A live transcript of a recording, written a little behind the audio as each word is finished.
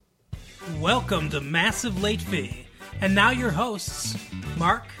Welcome to Massive Late Fee. And now your hosts,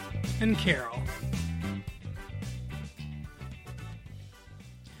 Mark and Carol.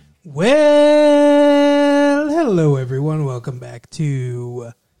 Well, hello everyone. Welcome back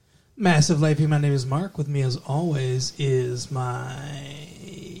to Massive Late Fee. My name is Mark. With me as always is my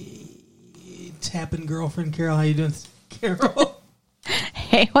tapping girlfriend, Carol. How you doing, Carol?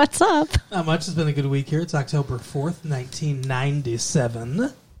 Hey, what's up? Not much. It's been a good week here. It's October 4th,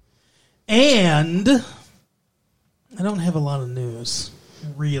 1997. And I don't have a lot of news,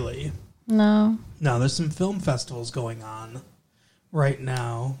 really. No, there's some film festivals going on right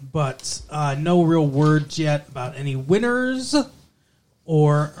now, but no real word yet about any winners. I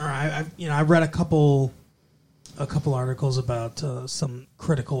read a couple articles about some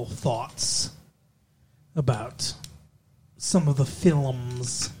critical thoughts about some of the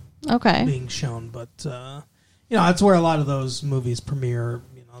films being shown, but that's where a lot of those movies premiere.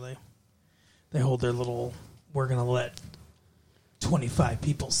 They hold their little, we're going to let 25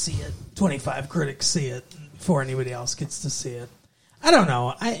 people see it, 25 critics see it before anybody else gets to see it. I don't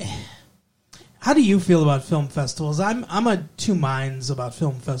know. How do you feel about film festivals? I'm of two minds about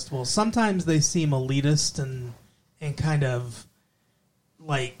film festivals. Sometimes they seem elitist and kind of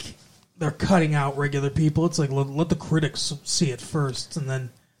like they're cutting out regular people. It's like, let the critics see it first, and then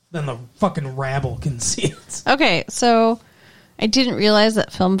the fucking rabble can see it. Okay, so I didn't realize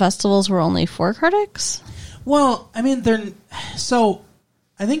that film festivals were only for critics. Well, I mean, I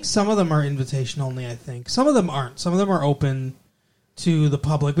think some of them are invitation only, I think. Some of them aren't. Some of them are open to the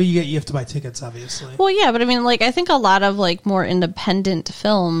public, but you have to buy tickets, obviously. Well, yeah, but I mean, I think a lot of, more independent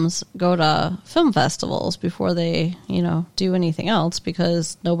films go to film festivals before they, do anything else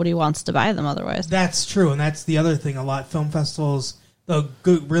because nobody wants to buy them otherwise. That's true, and that's the other thing. A lot film festivals, the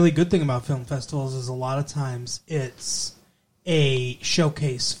really good thing about film festivals is a lot of times it's a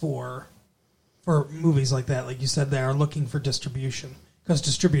showcase for movies like that. Like you said, they are looking for distribution because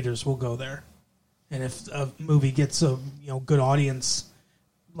distributors will go there. And if a movie gets a good audience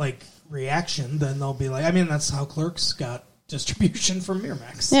reaction, then they'll be like, I mean, that's how Clerks got distribution from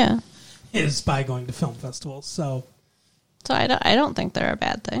Miramax. Yeah, is by going to film festivals. So I don't think they're a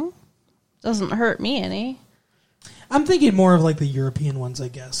bad thing. Doesn't hurt me any. I'm thinking more of the European ones, I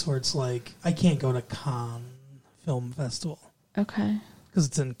guess, where it's like I can't go to Cannes Film Festival. Okay, because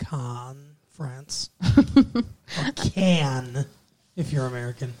it's in Cannes, France, or Cannes if you're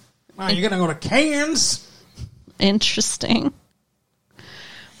American. Wow, you're going to go to Cannes? Interesting.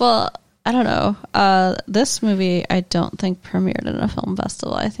 Well, I don't know. This movie, I don't think premiered in a film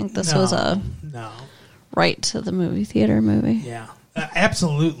festival. I think this was a right to the movie theater movie. Yeah,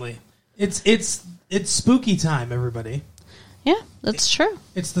 absolutely. It's spooky time, everybody. Yeah, that's true.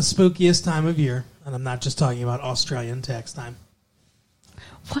 It's the spookiest time of year, and I'm not just talking about Australian tax time.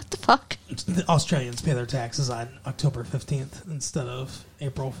 What the fuck? The Australians pay their taxes on October 15th instead of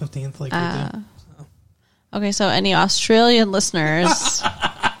April 15th we do. So. Okay, so any Australian listeners,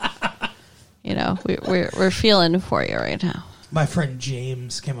 we're feeling for you right now. My friend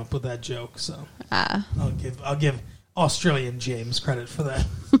James came up with that joke, so I'll give Australian James credit for that.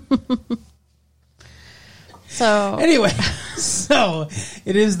 So anyway, so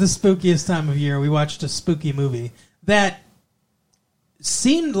it is the spookiest time of year. We watched a spooky movie that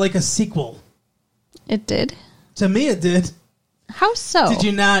seemed like a sequel. It did? To me, it did. How so? Did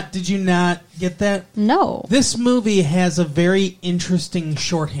you not get that? No. This movie has a very interesting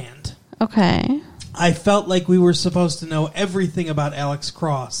shorthand. Okay. I felt like we were supposed to know everything about Alex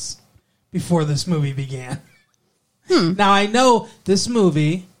Cross before this movie began. Now, I know this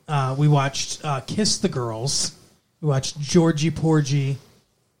movie, we watched Kiss the Girls. We watched Georgie Porgy,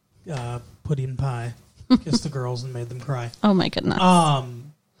 Pudding Pie. Kissed the girls and made them cry. Oh my goodness.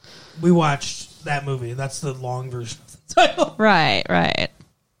 We watched that movie. That's the long version of the title. Right.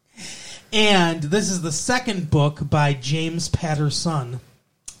 And this is the second book by James Patterson.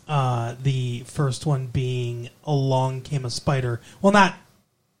 The first one being Along Came a Spider. Well, not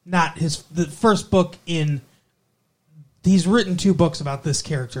the first book in. He's written two books about this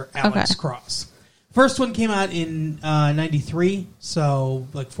character, Alex Cross. First one came out in 93, so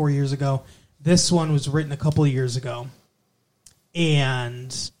 4 years ago. This one was written a couple of years ago.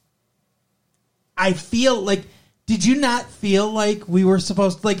 And I feel did you not feel like we were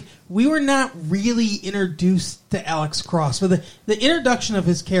supposed to, we were not really introduced to Alex Cross. But the introduction of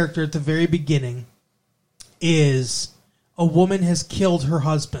his character at the very beginning is a woman has killed her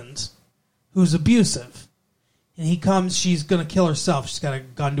husband who's abusive. And he comes, she's going to kill herself. She's got a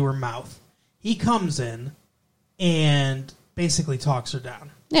gun to her mouth. He comes in and basically talks her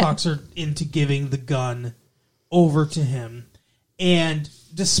down. Yeah. Talks her into giving the gun over to him. And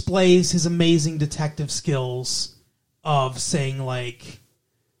displays his amazing detective skills of saying, like,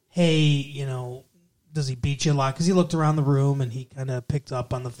 hey, you know, does he beat you a lot? Because he looked around the room and he kind of picked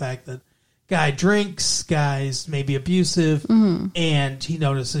up on the fact that guy drinks, guy's maybe abusive, and he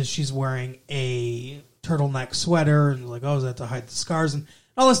notices she's wearing a turtleneck sweater and like, oh, is that to hide the scars? And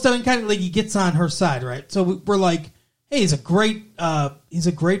all this stuff, and kind of like he gets on her side, right? So we're like, hey, he's a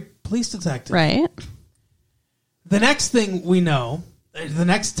great police detective. Right. The next thing we know, the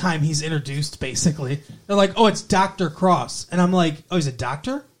next time he's introduced, basically, they're like, oh, it's Dr. Cross. And I'm like, oh, he's a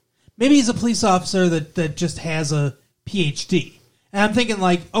doctor? Maybe he's a police officer that just has a PhD. And I'm thinking,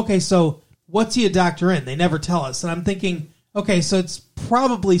 like, okay, so what's he a doctor in? They never tell us. And I'm thinking, okay, so it's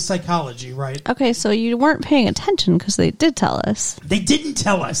probably psychology, right? Okay, so you weren't paying attention because they did tell us. They didn't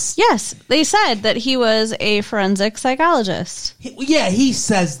tell us. Yes, they said that he was a forensic psychologist. He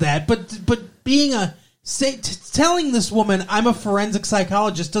says that, but being telling this woman I'm a forensic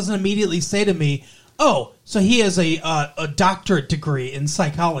psychologist doesn't immediately say to me, oh, so he has a doctorate degree in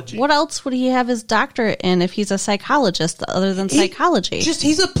psychology. What else would he have his doctorate in if he's a psychologist other than psychology?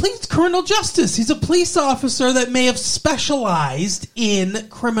 He's a criminal justice. He's a police officer that may have specialized in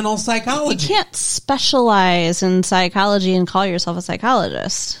criminal psychology. You can't specialize in psychology and call yourself a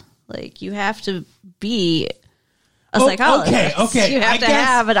psychologist. Like, you have to be a psychologist. Okay. You have to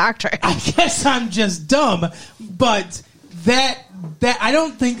have a doctorate. I guess I'm just dumb, but that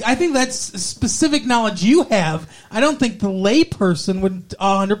I think that's specific knowledge you have. I don't think the layperson would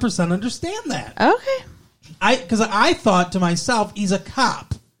 100% understand that. Okay. Because I thought to myself, he's a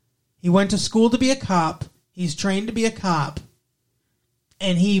cop. He went to school to be a cop. He's trained to be a cop.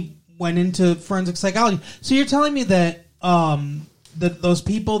 And he went into forensic psychology. So you're telling me that those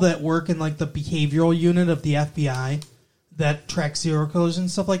people that work in like the behavioral unit of the FBI that track serial killers and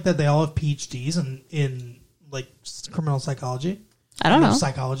stuff like that, they all have PhDs in like criminal psychology? I don't know.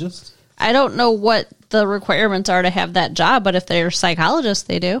 Psychologists? I don't know what the requirements are to have that job, but if they're psychologists,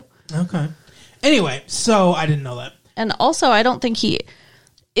 they do. Okay. Anyway, so I didn't know that. And also, I don't think he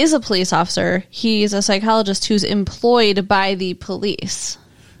is a police officer. He's a psychologist who's employed by the police.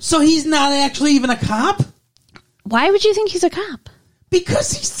 So he's not actually even a cop? Why would you think he's a cop?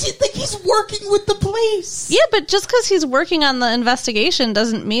 Because he's working with the police. Yeah, but just because he's working on the investigation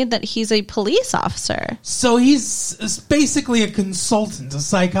doesn't mean that he's a police officer. So he's basically a consultant, a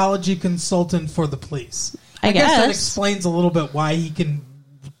psychology consultant for the police. I guess that explains a little bit why he can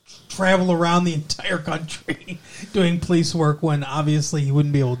travel around the entire country doing police work when obviously he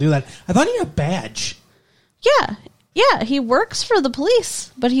wouldn't be able to do that. I thought he had a badge. Yeah, he works for the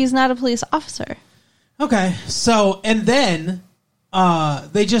police, but he's not a police officer. Okay, so, and then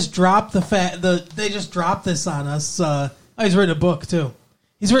they just dropped they just dropped this on us. He's written a book too.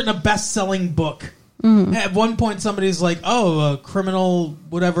 He's written a best-selling book. Mm-hmm. At one point, somebody's like, "Oh, a criminal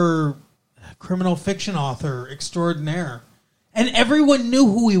fiction author extraordinaire," and everyone knew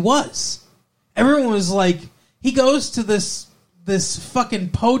who he was. Everyone was like, he goes to this fucking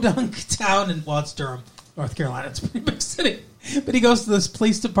podunk town in it's Durham, North Carolina. It's a pretty big city, but he goes to this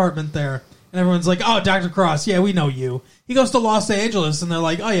police department there. And everyone's like, oh, Dr. Cross, yeah, we know you. He goes to Los Angeles, and they're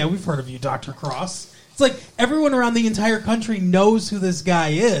like, oh, yeah, we've heard of you, Dr. Cross. It's like everyone around the entire country knows who this guy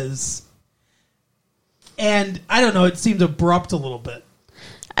is. And I don't know, it seemed abrupt a little bit.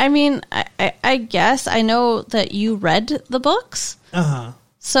 I mean, I guess I know that you read the books. Uh-huh.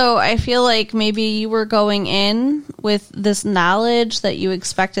 So I feel like maybe you were going in with this knowledge that you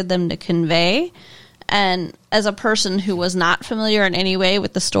expected them to convey. And as a person who was not familiar in any way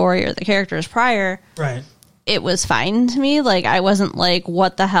with the story or the characters prior, right, it was fine to me. Like, I wasn't like,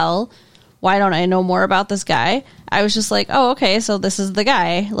 what the hell? Why don't I know more about this guy? I was just like, oh, okay, so this is the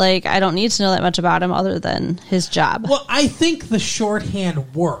guy. Like, I don't need to know that much about him other than his job. Well, I think the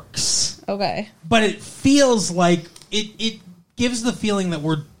shorthand works. Okay. But it feels like it gives the feeling that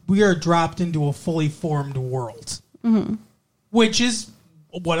we are dropped into a fully formed world. Mm-hmm. Which is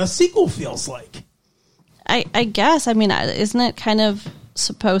what a sequel feels like. I guess. I mean, isn't it kind of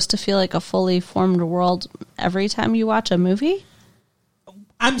supposed to feel like a fully formed world every time you watch a movie?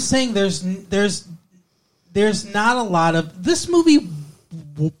 I'm saying there's not a lot of... This movie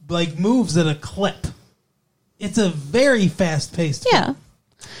like moves at a clip. It's a very fast-paced film.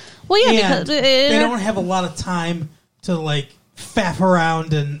 Well, yeah, and because... they don't have a lot of time to like faff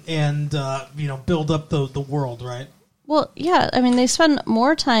around and build up the world, right? Well, yeah, I mean, they spend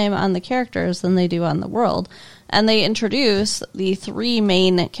more time on the characters than they do on the world. And they introduce the three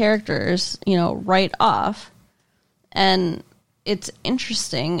main characters, right off. And it's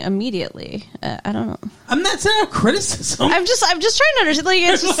interesting immediately. I don't know. That's not a criticism. I'm just trying to understand. Like,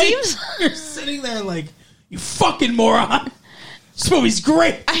 it just seems... You're sitting there like, you fucking moron. This movie's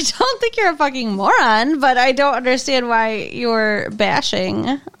great. I don't think you're a fucking moron, but I don't understand why you're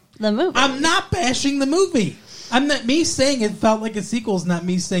bashing the movie. I'm not bashing the movie. I'm not me saying it felt like a sequel is not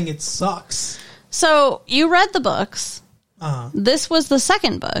me saying it sucks. So you read the books. This was the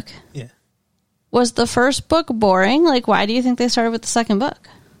second book. Yeah. Was the first book boring? Like, why do you think they started with the second book?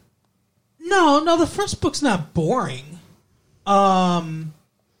 No, the first book's not boring.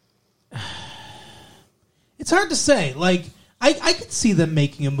 It's hard to say. Like, I could see them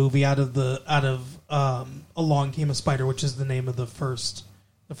making a movie out of Along Came a Spider, which is the name of the first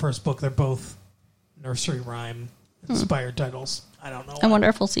book. They're both nursery rhyme inspired titles. I don't know. I wonder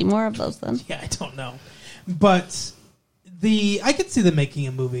if we'll see more of those then. Yeah, I don't know. But I could see them making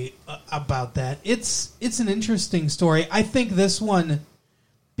a movie about that. It's an interesting story. I think this one,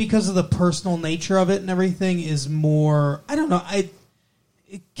 because of the personal nature of it and everything, is more. I don't know.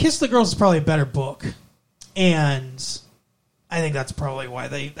 Kiss the Girls is probably a better book, and I think that's probably why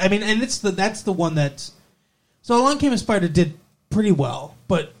they. I mean, and that's the one that. So Along Came a Spider did pretty well,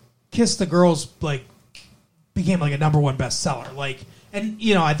 but Kiss the Girls became like a number one bestseller. And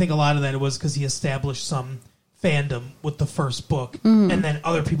I think a lot of that was because he established some fandom with the first book, and then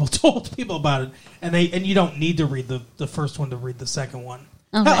other people told people about it, and you don't need to read the first one to read the second one.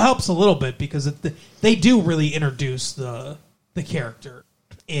 Okay. That helps a little bit because they do really introduce the character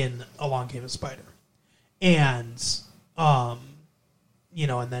in Along Came a Spider, and and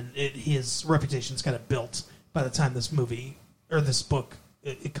then his reputation's kind of built by the time this movie or this book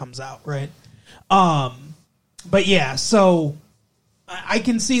it comes out, right? But yeah, so I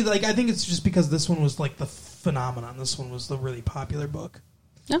can see I think it's just because this one was the phenomenon. This one was the really popular book.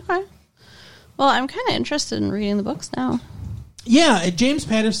 Okay. Well, I'm kind of interested in reading the books now. Yeah, James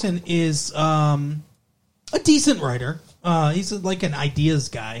Patterson is a decent writer. He's like an ideas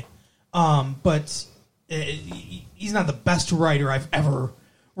guy, but he's not the best writer I've ever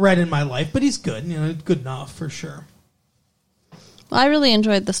read in my life. But he's good, good enough for sure. Well, I really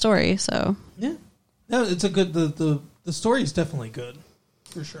enjoyed the story, so yeah, no, it's a good. The story is definitely good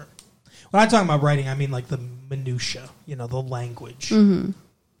for sure. When I'm talking about writing, I mean the minutia, the language. Mm-hmm.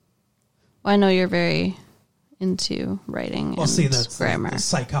 Well, I know you're very into writing. Well, see, that's grammar. The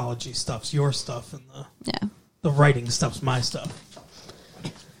psychology stuff's your stuff, and the writing stuff's my stuff.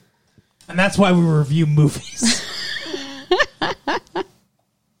 And that's why we review movies.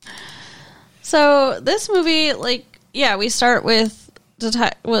 So this movie, we start with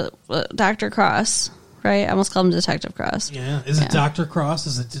Dr. Cross, right? I almost called him Detective Cross. Yeah. Is it Dr. Cross?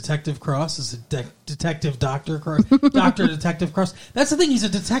 Is it Detective Cross? Is it Detective Dr. Cross? Dr. Detective Cross? That's the thing. He's a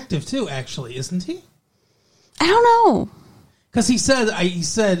detective, too, actually, isn't he? I don't know. Because he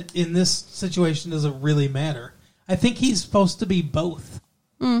said in this situation, does it really matter? I think he's supposed to be both.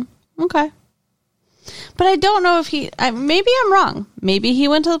 Okay. But I don't know if maybe I'm wrong. Maybe he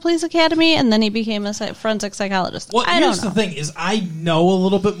went to the police academy and then he became a forensic psychologist. Well, here's the thing is I know a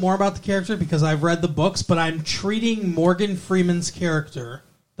little bit more about the character because I've read the books, but I'm treating Morgan Freeman's character,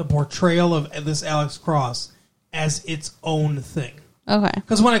 the portrayal of this Alex Cross, as its own thing. Okay.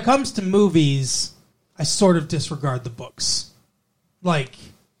 Because when it comes to movies, I sort of disregard the books.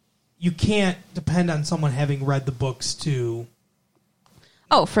 You can't depend on someone having read the books to...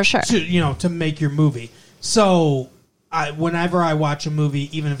 Oh, for sure. To make your movie. So, whenever I watch a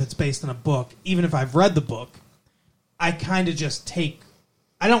movie, even if it's based on a book, even if I've read the book, I kind of just take...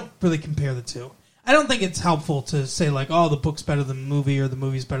 I don't really compare the two. I don't think it's helpful to say, the book's better than the movie, or the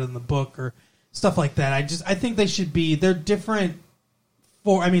movie's better than the book, or stuff like that. I think they should be... They're different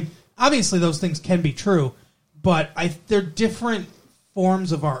for... I mean, obviously those things can be true, but they're different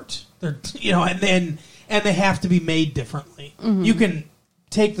forms of art. They're, and they have to be made differently. Mm-hmm. You can...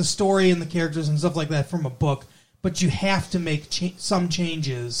 take the story and the characters and stuff like that from a book, but you have to make some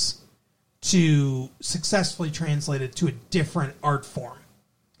changes to successfully translate it to a different art form.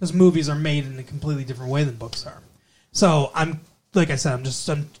 Because movies are made in a completely different way than books are. So I'm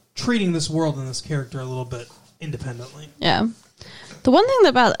treating this world and this character a little bit independently. Yeah. The one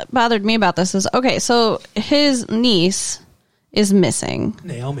thing that bothered me about this is, okay, so his niece is missing.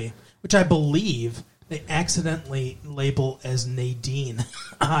 Naomi, which I believe... they accidentally label as Nadine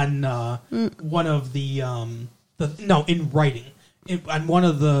on one of in writing on one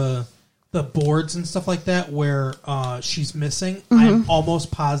of the boards and stuff like that where she's missing. Mm-hmm. I'm almost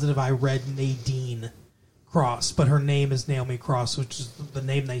positive I read Nadine Cross, but her name is Naomi Cross, which is the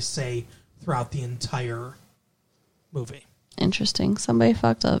name they say throughout the entire movie. Interesting. Somebody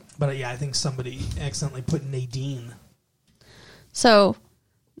fucked up. But I think somebody accidentally put Nadine. So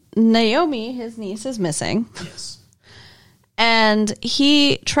Naomi, his niece, is missing. Yes. And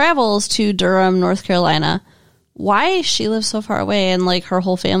he travels to Durham, North Carolina why she lives so far away and like her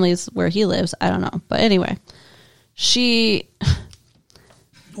whole family's where he lives. I don't know. But anyway,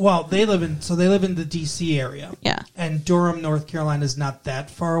 well, they live in the DC area. Yeah. And Durham, North Carolina is not that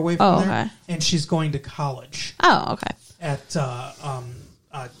far away from there. Okay. And she's going to college. Oh, okay. At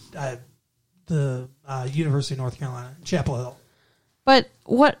the University of North Carolina, Chapel Hill. But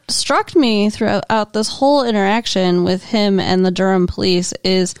what struck me throughout this whole interaction with him and the Durham police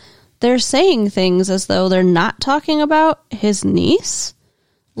is they're saying things as though they're not talking about his niece.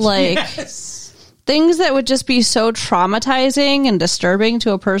 Like, yes. Things that would just be so traumatizing and disturbing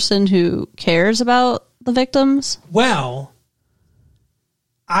to a person who cares about the victims. Well,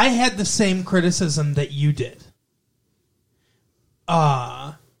 I had the same criticism that you did.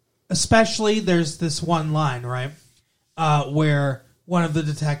 Especially there's this one line, right? Where one of the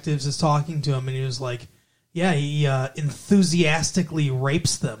detectives is talking to him and he was like, yeah, he enthusiastically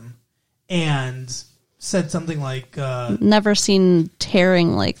rapes them, and said something like... never seen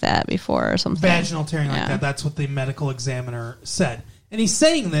tearing like that before or something. Vaginal tearing like that. That's what the medical examiner said. And he's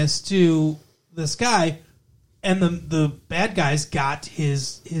saying this to this guy, and the bad guys got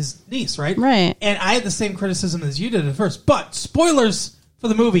his niece, right? Right. And I had the same criticism as you did at first. But spoilers for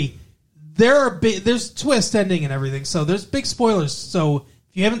the movie... There's twist ending and everything, so there's big spoilers. So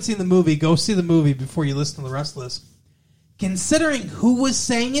if you haven't seen the movie, go see the movie before you listen to the rest of this. Considering who was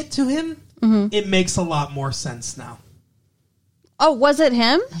saying it to him, It makes a lot more sense now. Oh, was it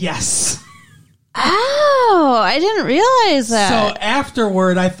him? Yes. Oh, I didn't realize that. So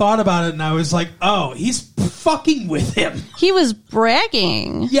afterward, I thought about it and I was like, oh, he's fucking with him. He was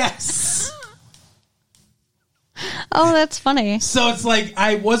bragging. Yes. Oh, that's funny. So it's like,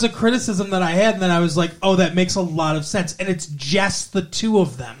 I was a criticism that I had, and then I was like, oh, that makes a lot of sense. And it's just the two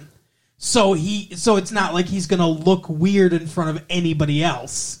of them. So it's not like he's going to look weird in front of anybody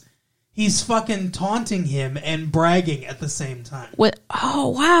else. He's fucking taunting him and bragging at the same time. Oh,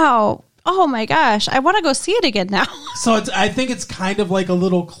 wow. Oh, my gosh. I want to go see it again now. So I think it's kind of like a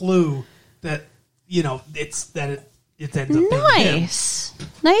little clue that, it ends up being nice. Him.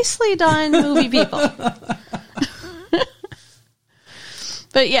 Nicely done, movie people.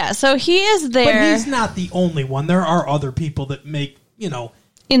 But yeah, so he is there. But he's not the only one. There are other people that make,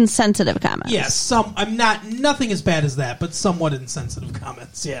 insensitive comments. Yes, nothing as bad as that, but somewhat insensitive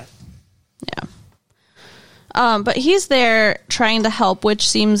comments, yeah. Yeah. But he's there trying to help, which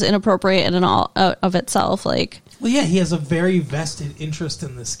seems inappropriate in and all of itself. Like, well, yeah, he has a very vested interest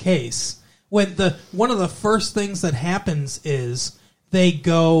in this case. When one of the first things that happens is they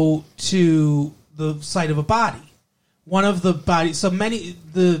go to the site of a body. One of the bodies.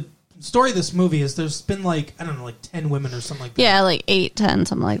 The story of this movie is there's been 10 women or something like that. Yeah, 8, 10,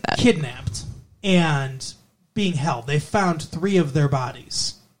 something like that. Kidnapped and being held. They found 3 of their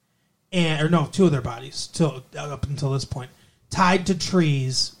bodies. 2 of their bodies up until this point. Tied to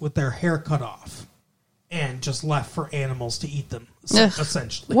trees with their hair cut off. And just left for animals to eat them,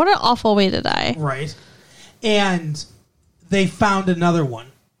 essentially. What an awful way to die. Right. And they found another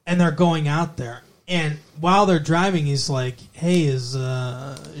one. And they're going out there. And while they're driving, he's like, hey, is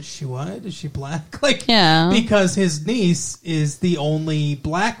she white? Is she black? Because his niece is the only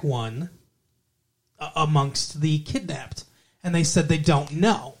black one amongst the kidnapped. And they said they don't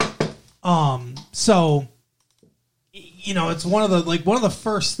know. So, it's one of the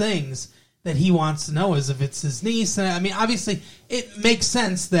first things that he wants to know is if it's his niece. And I mean, obviously, it makes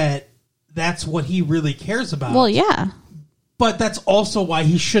sense that that's what he really cares about. Well, yeah. But that's also why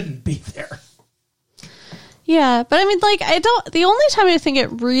he shouldn't be there. Yeah, but I mean, the only time I think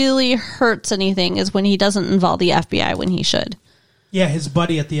it really hurts anything is when he doesn't involve the FBI when he should. Yeah, his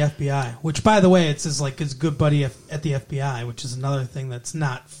buddy at the FBI, which, by the way, it's his good buddy at the FBI, which is another thing that's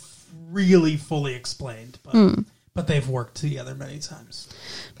not really fully explained, but they've worked together many times.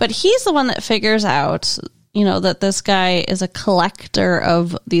 But he's the one that figures out, that this guy is a collector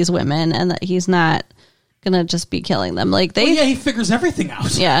of these women and that he's not gonna just be killing them. He figures everything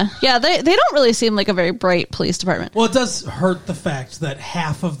out. Yeah. They don't really seem like a very bright police department. Well, it does hurt the fact that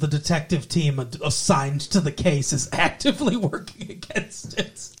half of the detective team assigned to the case is actively working against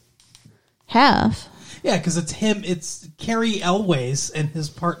it. Half? Yeah, because it's him. It's Cary Elwes and his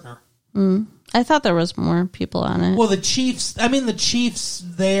partner. I thought there was more people on it. Well, the chief's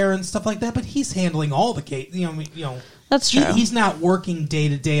there and stuff like that, but he's handling all the case. That's true. He's not working day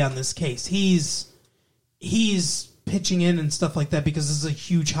to day on this case. He's pitching in and stuff like that because this is a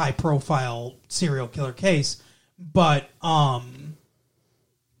huge, high profile serial killer case. But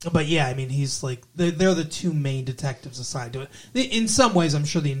yeah, I mean, he's they're the 2 main detectives assigned to it. In some ways, I'm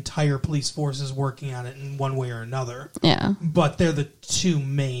sure the entire police force is working on it in one way or another. Yeah. But they're the 2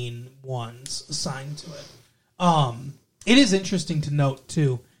 main ones assigned to it. It is interesting to note,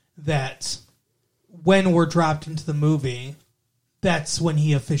 too, that when we're dropped into the movie, that's when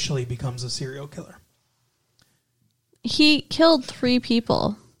he officially becomes a serial killer. He killed 3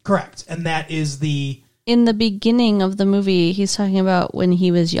 people. Correct. And that is in the beginning of the movie, he's talking about when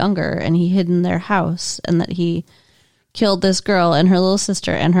he was younger and he hid in their house and that he killed this girl and her little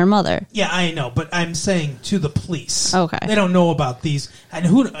sister and her mother. Yeah, I know, but I'm saying to the police. Okay. They don't know about these. And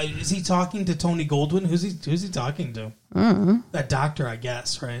who is he talking to? Tony Goldwyn? Who's he talking to? Mm-hmm. That doctor, I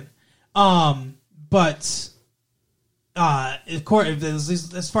guess, right? But as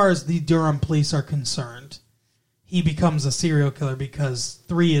far as the Durham police are concerned, he becomes a serial killer because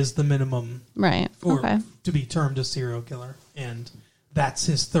 3 is the minimum, right? To be termed a serial killer, and that's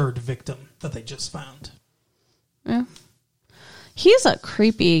his 3rd victim that they just found. Yeah, he's a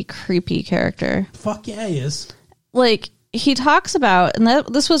creepy character. Fuck yeah, he is. Like he talks about, and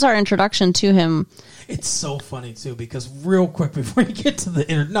this was our introduction to him. It's so funny too because real quick before you get to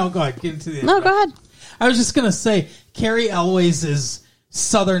the no, go ahead, get into the. No, go ahead. I was just gonna say, Cary Elwes'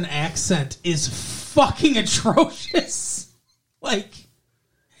 Southern accent is fucking atrocious. Like,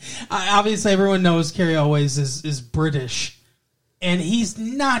 obviously everyone knows Cary Elwes is British, and he's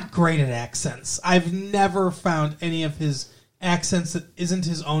not great at accents. I've never found any of his accents that isn't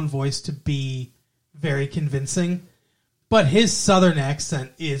his own voice to be very convincing, but his Southern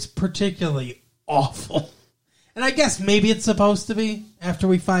accent is particularly awful. And I guess maybe it's supposed to be after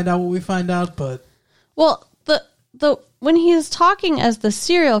we find out what we find out, but... Well, the when he's talking as the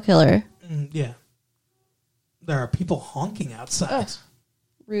serial killer... Yeah. There are people honking outside. Oh,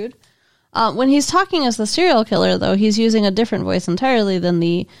 rude. When he's talking as the serial killer, though, he's using a different voice entirely than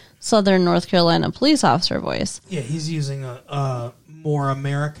the Southern North Carolina police officer voice. Yeah, he's using a more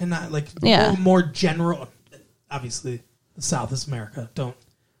American, more general. Obviously, the South is America. Don't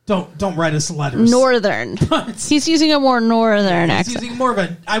write us letters. Northern. He's using a more northern accent. He's using more of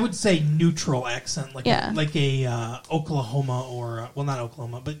a, I would say, neutral accent, like a Oklahoma or not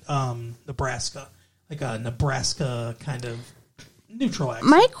Oklahoma, but Nebraska. Like a Nebraska kind of neutral accent.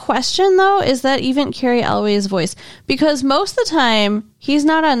 My question, though, is that even Cary Elwes' voice? Because most of the time, he's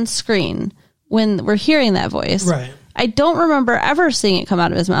not on screen when we're hearing that voice. Right. I don't remember ever seeing it come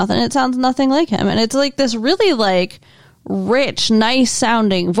out of his mouth, and it sounds nothing like him. And it's like this really, like, rich,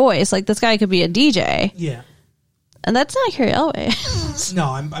 nice-sounding voice. Like, this guy could be a DJ. Yeah. And that's not Cary Elwes. No,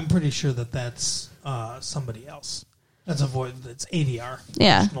 I'm pretty sure that's somebody else. That's a voice. That's ADR.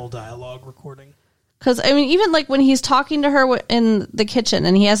 Yeah. Additional dialogue recording. Because, I mean, even, like, when he's talking to her in the kitchen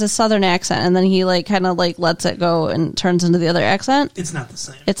and he has a Southern accent and then he, like, kind of, like, lets it go and turns into the other accent. It's not the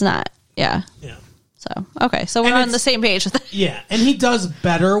same. It's not. Yeah. Yeah. So, okay. So we're on the same page with that. Yeah. And he does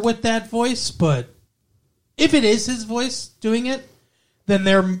better with that voice, but if it is his voice doing it, then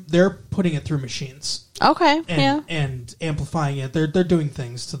they're putting it through machines. Okay. And amplifying it. They're doing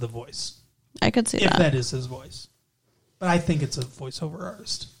things to the voice. I could see that. If that is his voice. But I think it's a voiceover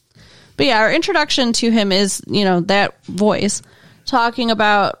artist. But yeah, our introduction to him is, that voice talking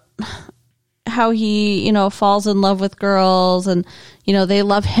about how he, falls in love with girls and, they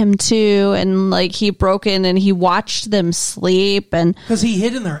love him too. And like he broke in and he watched them sleep and because he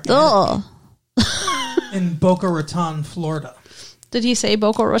hid in there in Boca Raton, Florida. Did he say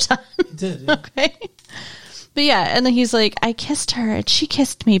Boca Raton? He did. Yeah. Okay. But yeah, and then he's like, I kissed her and she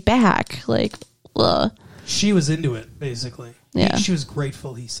kissed me back. Like, ugh. She was into it, basically. Yeah. She was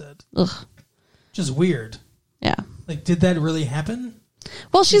grateful, he said. Ugh. Just weird. Yeah. Like, did that really happen?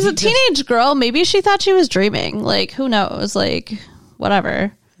 Well, she's a teenage girl. Maybe she thought she was dreaming. Like, who knows? Like,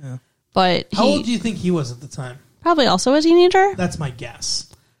 whatever. Yeah. But how old do you think he was at the time? Probably also a teenager. That's my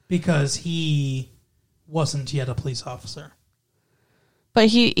guess. Because he wasn't yet a police officer. But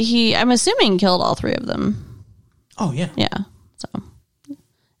he I'm assuming killed all 3 of them. Oh, yeah. Yeah. So,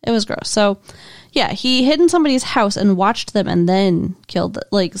 it was gross. So, yeah, he hid in somebody's house and watched them and then killed,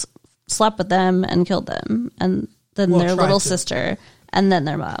 like, slept with them and killed them. And then their little sister and then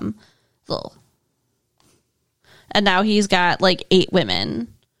their mom. Ugh. And now he's got, like, 8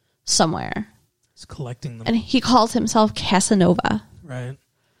 women somewhere. He's collecting them. And he calls himself Casanova. Right.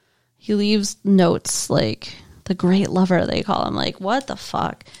 He leaves notes, like, the great lover, they call him. Like, what the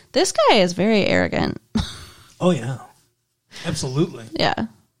fuck? This guy is very arrogant. Oh, yeah. Absolutely. Yeah.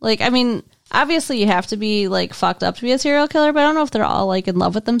 Like, I mean, obviously you have to be, like, fucked up to be a serial killer, but I don't know if they're all, like, in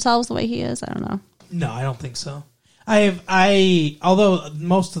love with themselves the way he is. I don't know. No, I don't think so. Although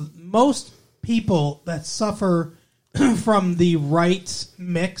most people that suffer from the right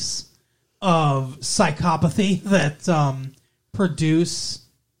mix of psychopathy that produce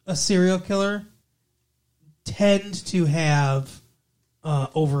a serial killer tend to have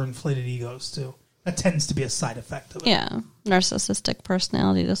overinflated egos too. That tends to be a side effect of it. Yeah. Narcissistic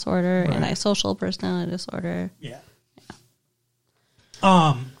personality disorder, antisocial personality disorder. Yeah.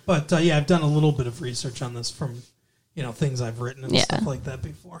 But I've done a little bit of research on this from, things I've written and stuff like that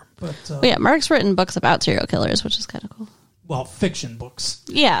before. But Mark's written books about serial killers, which is kind of cool. Well, fiction books.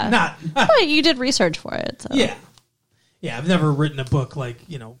 Yeah. Not but you did research for it. So. Yeah. Yeah, I've never written a book like,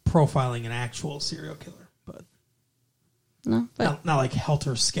 profiling an actual serial killer, but no, but not like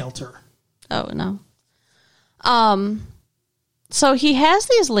Helter Skelter. Oh, no. So he has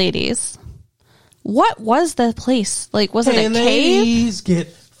these ladies. What was the place? Like, was it a cave? Ladies get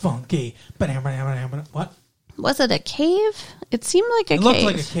funky. What? Was it a cave? It seemed like a cave. It looked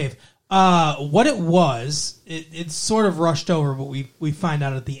like a cave. What it was, it's sort of rushed over, but we find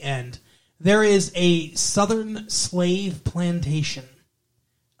out at the end. There is a southern slave plantation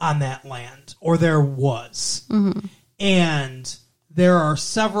on that land, or there was. Mm-hmm. And there are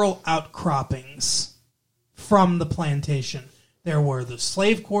several outcroppings from the plantation. There were the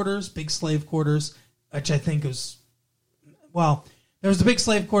slave quarters, big slave quarters, which I think was, there was the big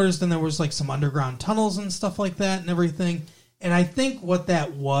slave quarters, then there was like some underground tunnels and stuff like that and everything. And I think what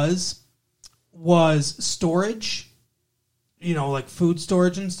that was storage, like food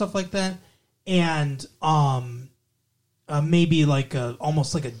storage and stuff like that. And maybe like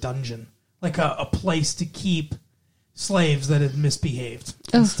almost like a dungeon, like a place to keep slaves that had misbehaved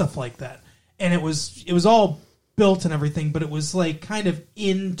and stuff like that. And it was all built and everything, but it was like kind of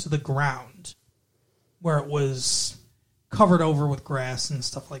into the ground where it was covered over with grass and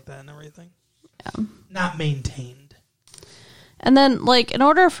stuff like that and everything. Yeah. Not maintained. And then, like, in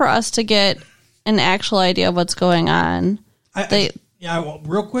order for us to get an actual idea of what's going on,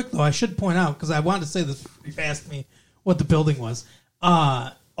 real quick, though, I should point out, because I wanted to say this if you asked me what the building was.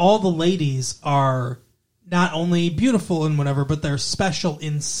 All the ladies are not only beautiful and whatever, but they're special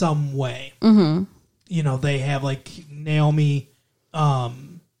in some way. Mm-hmm. They have, like, Naomi,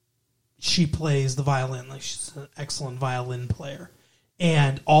 she plays the violin. Like, she's an excellent violin player.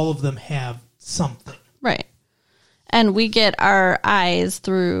 And all of them have something. Right. And we get our eyes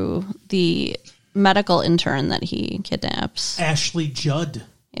through the medical intern that he kidnaps. Ashley Judd.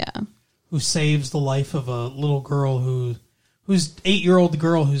 Yeah. Who saves the life of a little girl who's 8-year-old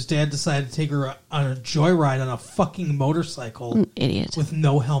girl whose dad decided to take her on a joyride on a fucking motorcycle. An idiot. With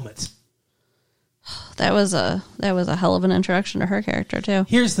no helmet. That was a hell of an introduction to her character too.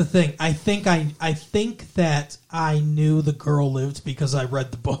 Here's the thing. I think that I knew the girl lived because I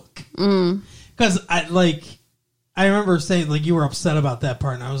read the book. Because I remember saying, like, you were upset about that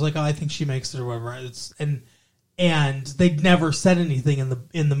part, and I was like, oh, I think she makes it or whatever. And they never said anything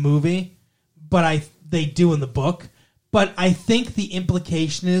in the movie, but they do in the book. But I think the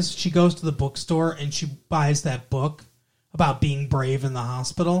implication is she goes to the bookstore and she buys that book about being brave in the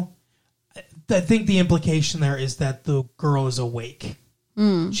hospital. I think the implication there is that the girl is awake.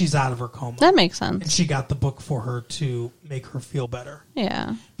 She's out of her coma. That makes sense. And she got the book for her to make her feel better.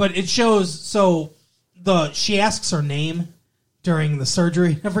 Yeah. But it shows, she asks her name during the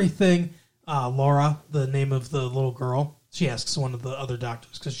surgery and everything. Laura, the name of the little girl. She asks one of the other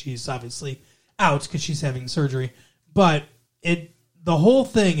doctors because she's obviously out because she's having surgery. But the whole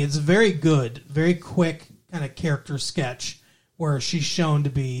thing is very good, very quick kind of character sketch where she's shown to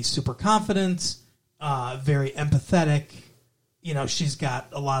be super confident, very empathetic. She's got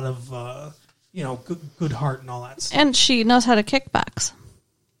a lot of, good heart and all that stuff. And she knows how to kickbox.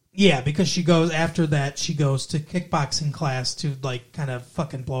 Yeah, because after that, she goes to kickboxing class to, like, kind of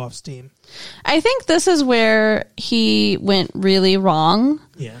fucking blow off steam. I think this is where he went really wrong.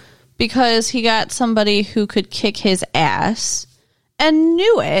 Yeah. Because he got somebody who could kick his ass and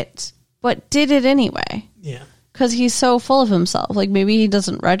knew it, but did it anyway. Yeah. Because he's so full of himself. Like, maybe he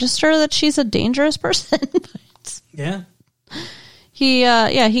doesn't register that she's a dangerous person. But yeah.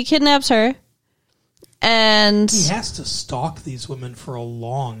 He kidnaps her. And he has to stalk these women for a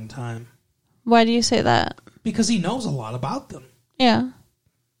long time. Why do you say that? Because he knows a lot about them. Yeah.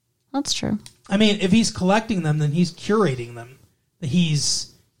 That's true. I mean, if he's collecting them, then he's curating them.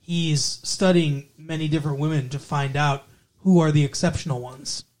 He's studying many different women to find out who are the exceptional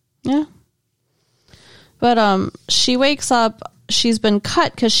ones. Yeah. But she wakes up, she's been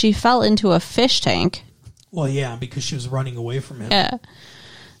cut because she fell into a fish tank. Well, yeah, because she was running away from him. Yeah.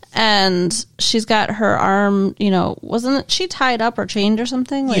 And she's got her arm, wasn't she tied up or chained or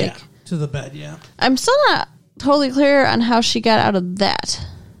something? Yeah, to the bed, yeah. I'm still not totally clear on how she got out of that.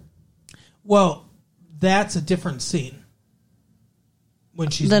 Well, that's a different scene. When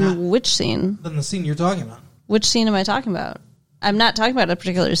she's which scene? Than the scene you're talking about. Which scene am I talking about? I'm not talking about a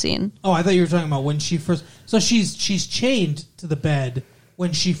particular scene. Oh, I thought you were talking about when she first... So she's chained to the bed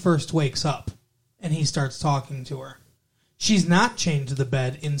when she first wakes up. and he starts talking to her. She's not chained to the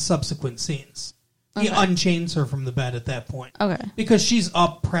bed in subsequent scenes. He unchains her from the bed at that point. Okay. Because she's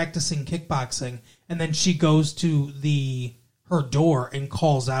up practicing kickboxing, and then she goes to her door and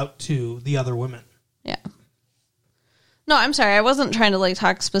calls out to the other women. Yeah. No, I'm sorry. I wasn't trying to like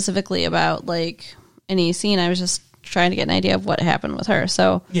talk specifically about like any scene. I was just trying to get an idea of what happened with her.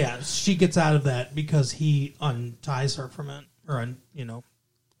 So yeah, she gets out of that because he unties her from it, or undoes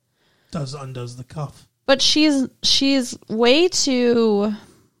the cuff. But she's way too.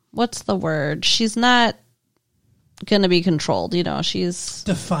 What's the word? She's not going to be controlled. She's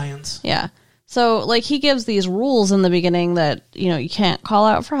defiant. Yeah. So like he gives these rules in the beginning that you can't call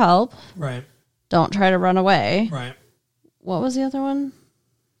out for help. Right. Don't try to run away. Right. What was the other one?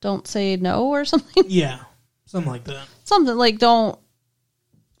 Don't say no or something? Yeah. Something like that. Something like don't,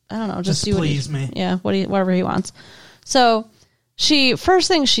 I don't know, just do please me. Yeah, whatever he wants. So first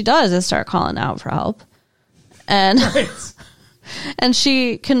thing she does is start calling out for help. And right. And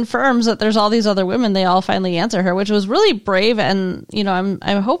she confirms that there's all these other women. They all finally answer her, which was really brave. And,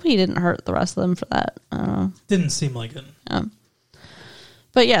 I hope he didn't hurt the rest of them for that. Didn't seem like it.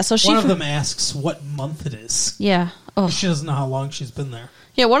 But yeah, so one of them asks what month it is. Yeah. Oh. She doesn't know how long she's been there.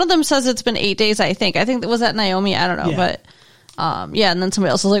 Yeah, one of them says it's been 8 days, I think. I think that was at Naomi. I don't know. Yeah. But, yeah, and then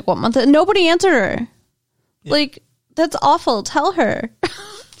somebody else was like, what month? Nobody answered her. Yeah. Like, that's awful. Tell her.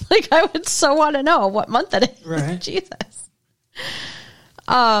 Like, I would so want to know what month it is. Right. Jesus.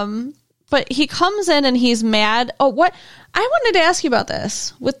 But he comes in and he's mad. Oh, what? I wanted to ask you about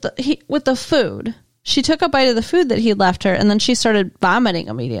this. With the food. She took a bite of the food that he left her, and then she started vomiting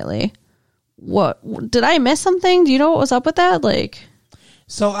immediately. What? Did I miss something? Do you know what was up with that? Like...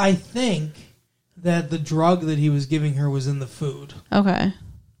 So I think that the drug that he was giving her was in the food. Okay.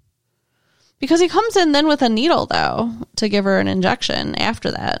 Because he comes in then with a needle, though, to give her an injection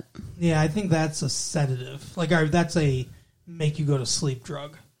after that. Yeah, I think that's a sedative. Like, that's a make you go to sleep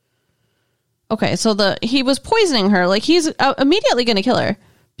drug. Okay, so he was poisoning her. Like, he's immediately going to kill her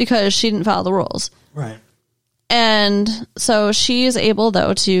because she didn't follow the rules. Right. And so she's able,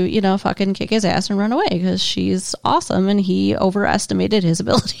 though, to, fucking kick his ass and run away because she's awesome and he overestimated his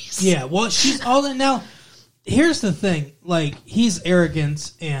abilities. Yeah, well, she's all that. Now, here's the thing. Like, he's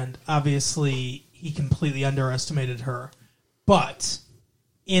arrogant and obviously he completely underestimated her. But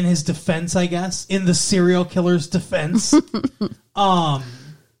in his defense, I guess, in the serial killer's defense,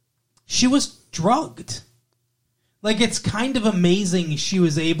 she was drugged. Like, it's kind of amazing she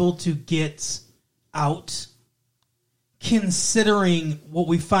was able to get out, considering what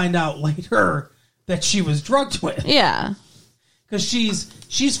we find out later that she was drugged with. Yeah. Because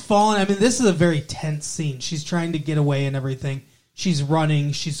she's fallen. I mean, this is a very tense scene. She's trying to get away and everything. She's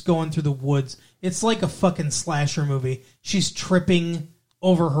running. She's going through the woods. It's like a fucking slasher movie. She's tripping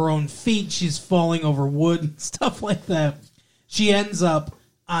over her own feet. She's falling over wood and stuff like that. She ends up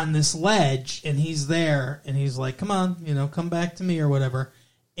on this ledge, and he's there, and he's like, come on, come back to me or whatever.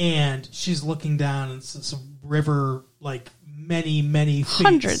 And she's looking down, and it's this river, like, many, many feet.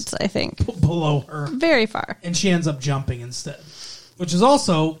 Hundreds, I think. Below her. Very far. And she ends up jumping instead. Which is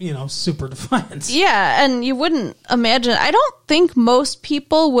also, super defiant. Yeah, and you wouldn't imagine... I don't think most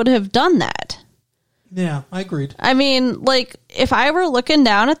people would have done that. Yeah, I agreed. I mean, like, if I were looking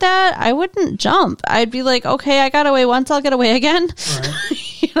down at that, I wouldn't jump. I'd be like, okay, I got away once, I'll get away again.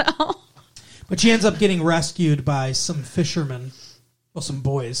 Right. But she ends up getting rescued by some fishermen. Well, some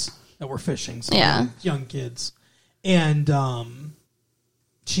boys that were fishing. Some young kids. And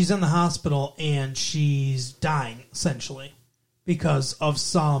she's in the hospital, and she's dying, essentially, because of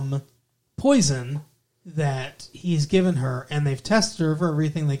some poison that he's given her. And they've tested her for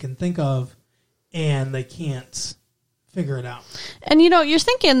everything they can think of, and they can't figure it out. And, you're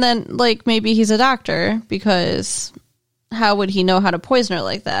thinking then, like, maybe he's a doctor, because how would he know how to poison her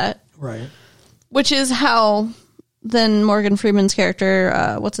like that? Right. Which is how then Morgan Freeman's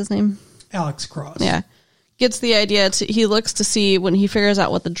character, what's his name? Alex Cross. Yeah. Gets the idea, he looks to see when he figures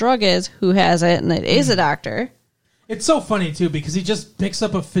out what the drug is, who has it, and it is a doctor. It's so funny, too, because he just picks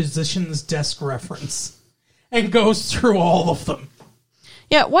up a physician's desk reference and goes through all of them.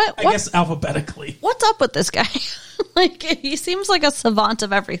 Yeah, I guess alphabetically. What's up with this guy? Like, he seems like a savant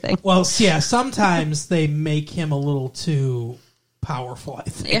of everything. Well, yeah, sometimes they make him a little too powerful, I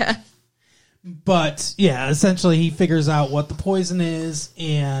think. Yeah. But, yeah, essentially he figures out what the poison is,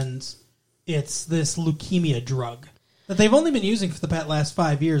 and it's this leukemia drug that they've only been using for the last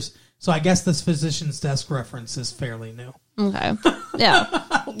 5 years. So I guess this physician's desk reference is fairly new. Okay.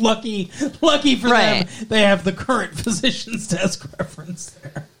 Yeah. Lucky for them, they have the current physician's desk reference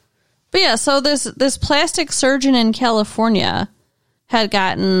there. But yeah, so this plastic surgeon in California had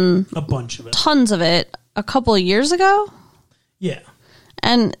gotten a bunch of it, tons of it, a couple of years ago. Yeah.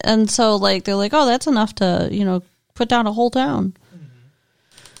 And so, like, they're like, oh, that's enough to, you know, put down a whole town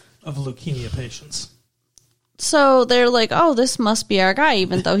of leukemia patients. So they're like, oh, this must be our guy,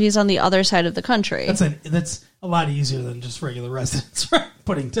 even though he's on the other side of the country. That's a lot easier than just regular residents, right?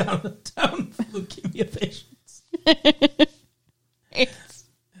 Putting down leukemia patients.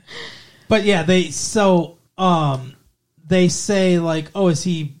 But yeah, they say like, oh, is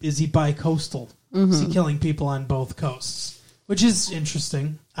he bi-coastal? Mm-hmm. Is he killing people on both coasts? Which is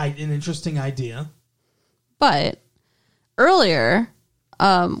interesting. An interesting idea. But earlier,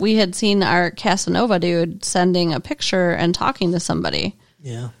 we had seen our Casanova dude sending a picture and talking to somebody.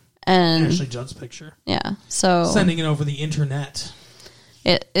 Yeah. And Ashley Judd's picture. Yeah. So sending it over the internet.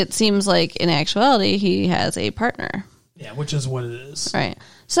 It seems like in actuality he has a partner. Yeah, which is what it is. Right.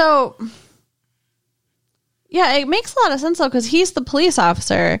 So yeah, it makes a lot of sense though, because he's the police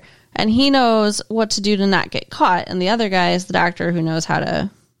officer and he knows what to do to not get caught, and the other guy is the doctor who knows how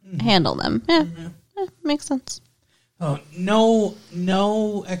to handle them. Yeah, makes sense. Oh,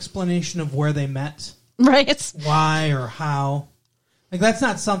 no explanation of where they met, right? Why or how? Like, that's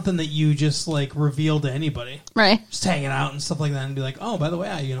not something that you just like reveal to anybody, right? Just hanging out and stuff like that, and be like, oh, by the way,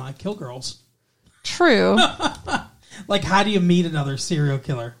 I kill girls. True. Like, how do you meet another serial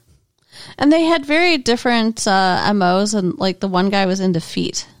killer? And they had very different MOs, and like the one guy was into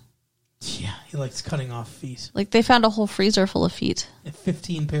feet. Yeah, he likes cutting off feet. Like, they found a whole freezer full of feet.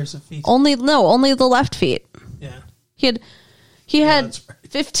 15 pairs of feet. Only the left feet. Yeah. He had right.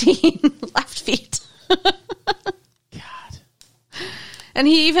 15 left feet. God. And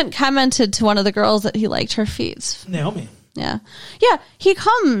he even commented to one of the girls that he liked her feet. Naomi. Yeah. Yeah, he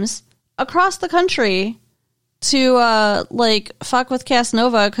comes across the country to fuck with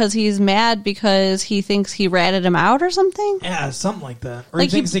Casanova because he's mad because he thinks he ratted him out or something. Yeah, something like that. Or like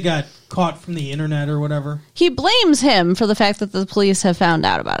he thinks he got caught from the internet or whatever. He blames him for the fact that the police have found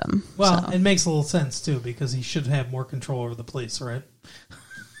out about him. Well, so. It makes a little sense too, because he should have more control over the police, right?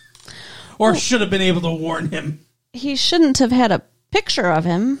 Or should have been able to warn him. He shouldn't have had a picture of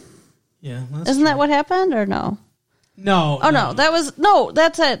him. Yeah, isn't that what happened, or no? No. Oh no,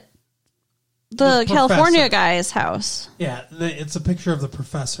 that's at the California guy's house. Yeah, it's a picture of the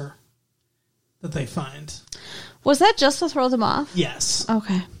professor that they find. Was that just to throw them off? Yes.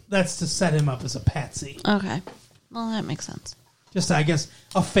 Okay. That's to set him up as a patsy. Okay. Well, that makes sense. Just, I guess,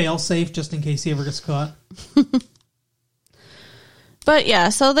 a fail-safe just in case he ever gets caught. But yeah,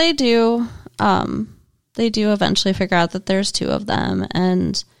 so they do eventually figure out that there's two of them,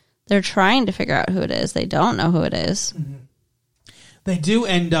 and they're trying to figure out who it is. They don't know who it is. Mm-hmm. They do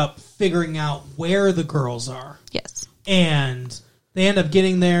end up figuring out where the girls are. Yes. And they end up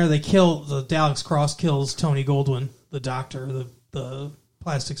getting there. The Daleks Cross kills Tony Goldwyn, the doctor, the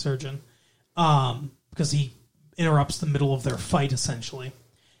plastic surgeon, because he interrupts the middle of their fight, essentially.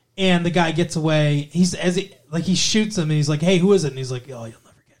 And the guy gets away. He shoots him, and he's like, hey, who is it? And he's like, oh, you'll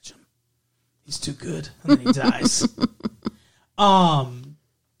never catch him. He's too good. And then he dies.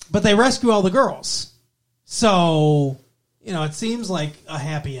 But they rescue all the girls. So, it seems like a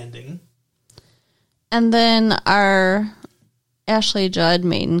happy ending. And then our Ashley Judd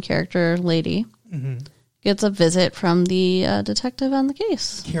main character lady gets a visit from the detective on the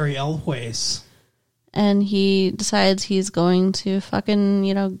case. Carrie Elwes. And he decides he's going to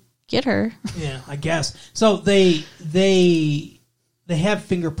fucking, get her. Yeah, I guess. So they have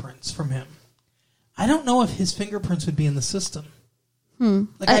fingerprints from him. I don't know if his fingerprints would be in the system.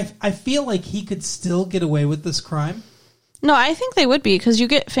 I feel like he could still get away with this crime. No, I think they would be, because you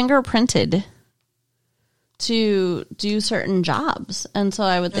get fingerprinted to do certain jobs. And so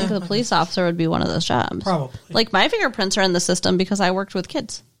I would think the police officer would be one of those jobs. Probably. Like, my fingerprints are in the system because I worked with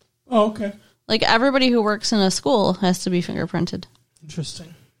kids. Oh, okay. Like, everybody who works in a school has to be fingerprinted.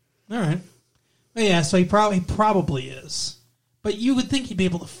 Interesting. All right. Well, yeah, so he probably is. But you would think he'd be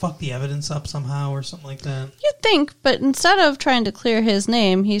able to fuck the evidence up somehow or something like that. You'd think, but instead of trying to clear his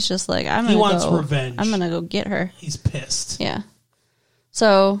name, he's just like, he wants revenge. I'm going to go get her. He's pissed. Yeah.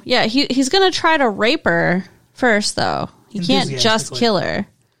 So, yeah, he's going to try to rape her first, though. He can't just kill her.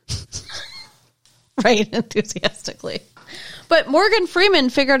 Right, enthusiastically. But Morgan Freeman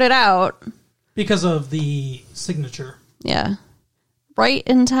figured it out. Because of the signature. Yeah. Right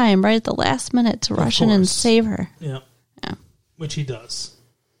in time, right at the last minute to rush in and save her. Yeah. Yeah. Which he does.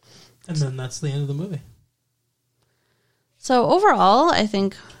 And then that's the end of the movie. So overall, I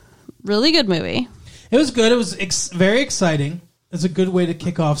think really good movie. It was good. It was very exciting. It's a good way to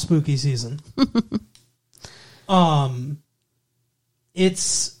kick off spooky season.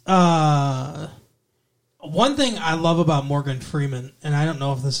 It's One thing I love about Morgan Freeman, and I don't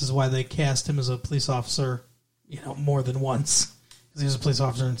know if this is why they cast him as a police officer, more than once, because he was a police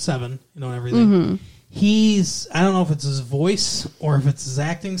officer in 7, and everything. Mm-hmm. I don't know if it's his voice or if it's his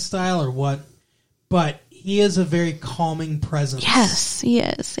acting style or what, but he is a very calming presence. Yes, he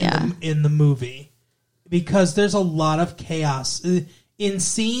is, in the movie. Because there's a lot of chaos. In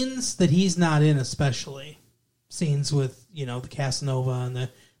scenes that he's not in, especially, scenes with, the Casanova and the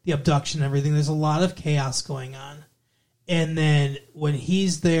abduction and everything, there's a lot of chaos going on. And then when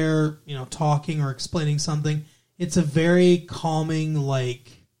he's there, talking or explaining something, it's a very calming,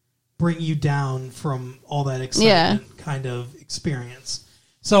 bring you down from all that excitement kind of experience.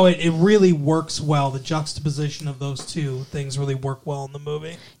 So it really works well. The juxtaposition of those two things really work well in the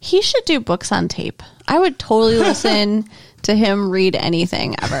movie. He should do books on tape. I would totally listen to him read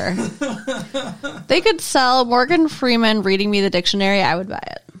anything ever. They could sell Morgan Freeman reading me the dictionary. I would buy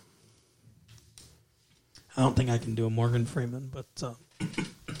it. I don't think I can do a Morgan Freeman, but...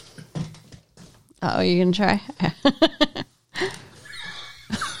 Oh, you can try?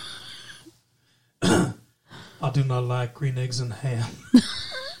 I do not like green eggs and ham.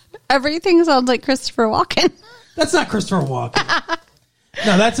 Everything sounds like Christopher Walken. That's not Christopher Walken.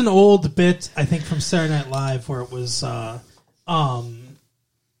 No, that's an old bit, I think, from Saturday Night Live where it was,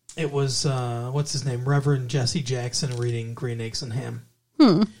 what's his name? Reverend Jesse Jackson reading Green Eggs and Ham.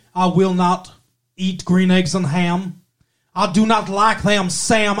 I will not eat green eggs and ham. I do not like them,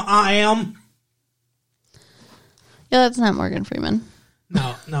 Sam, I am. Yeah, that's not Morgan Freeman.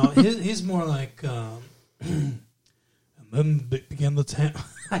 No, he's more like, and then began the time.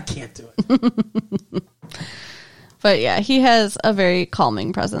 I can't do it. But yeah, he has a very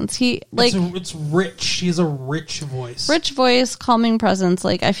calming presence. It's rich. He has a rich voice. Rich voice, calming presence.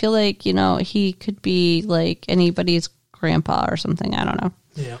 I feel like, he could be like anybody's grandpa or something. I don't know.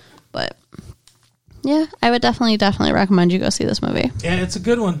 Yeah. But yeah, I would definitely recommend you go see this movie. Yeah, it's a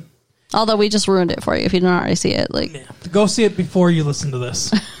good one. Although we just ruined it for you if you didn't already see it. Go see it before you listen to this.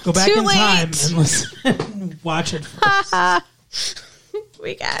 Go back in time and listen. Watch it first.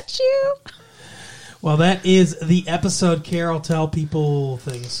 We got you. Well, that is the episode. Carol, tell people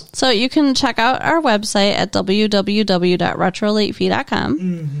things. So you can check out our website at www.retrolatefee.com.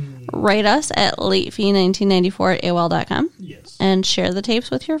 Mm-hmm. Write us at latefee1994 at AOL.com. Yes. And share the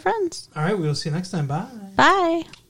tapes with your friends. All right, we'll see you next time. Bye. Bye.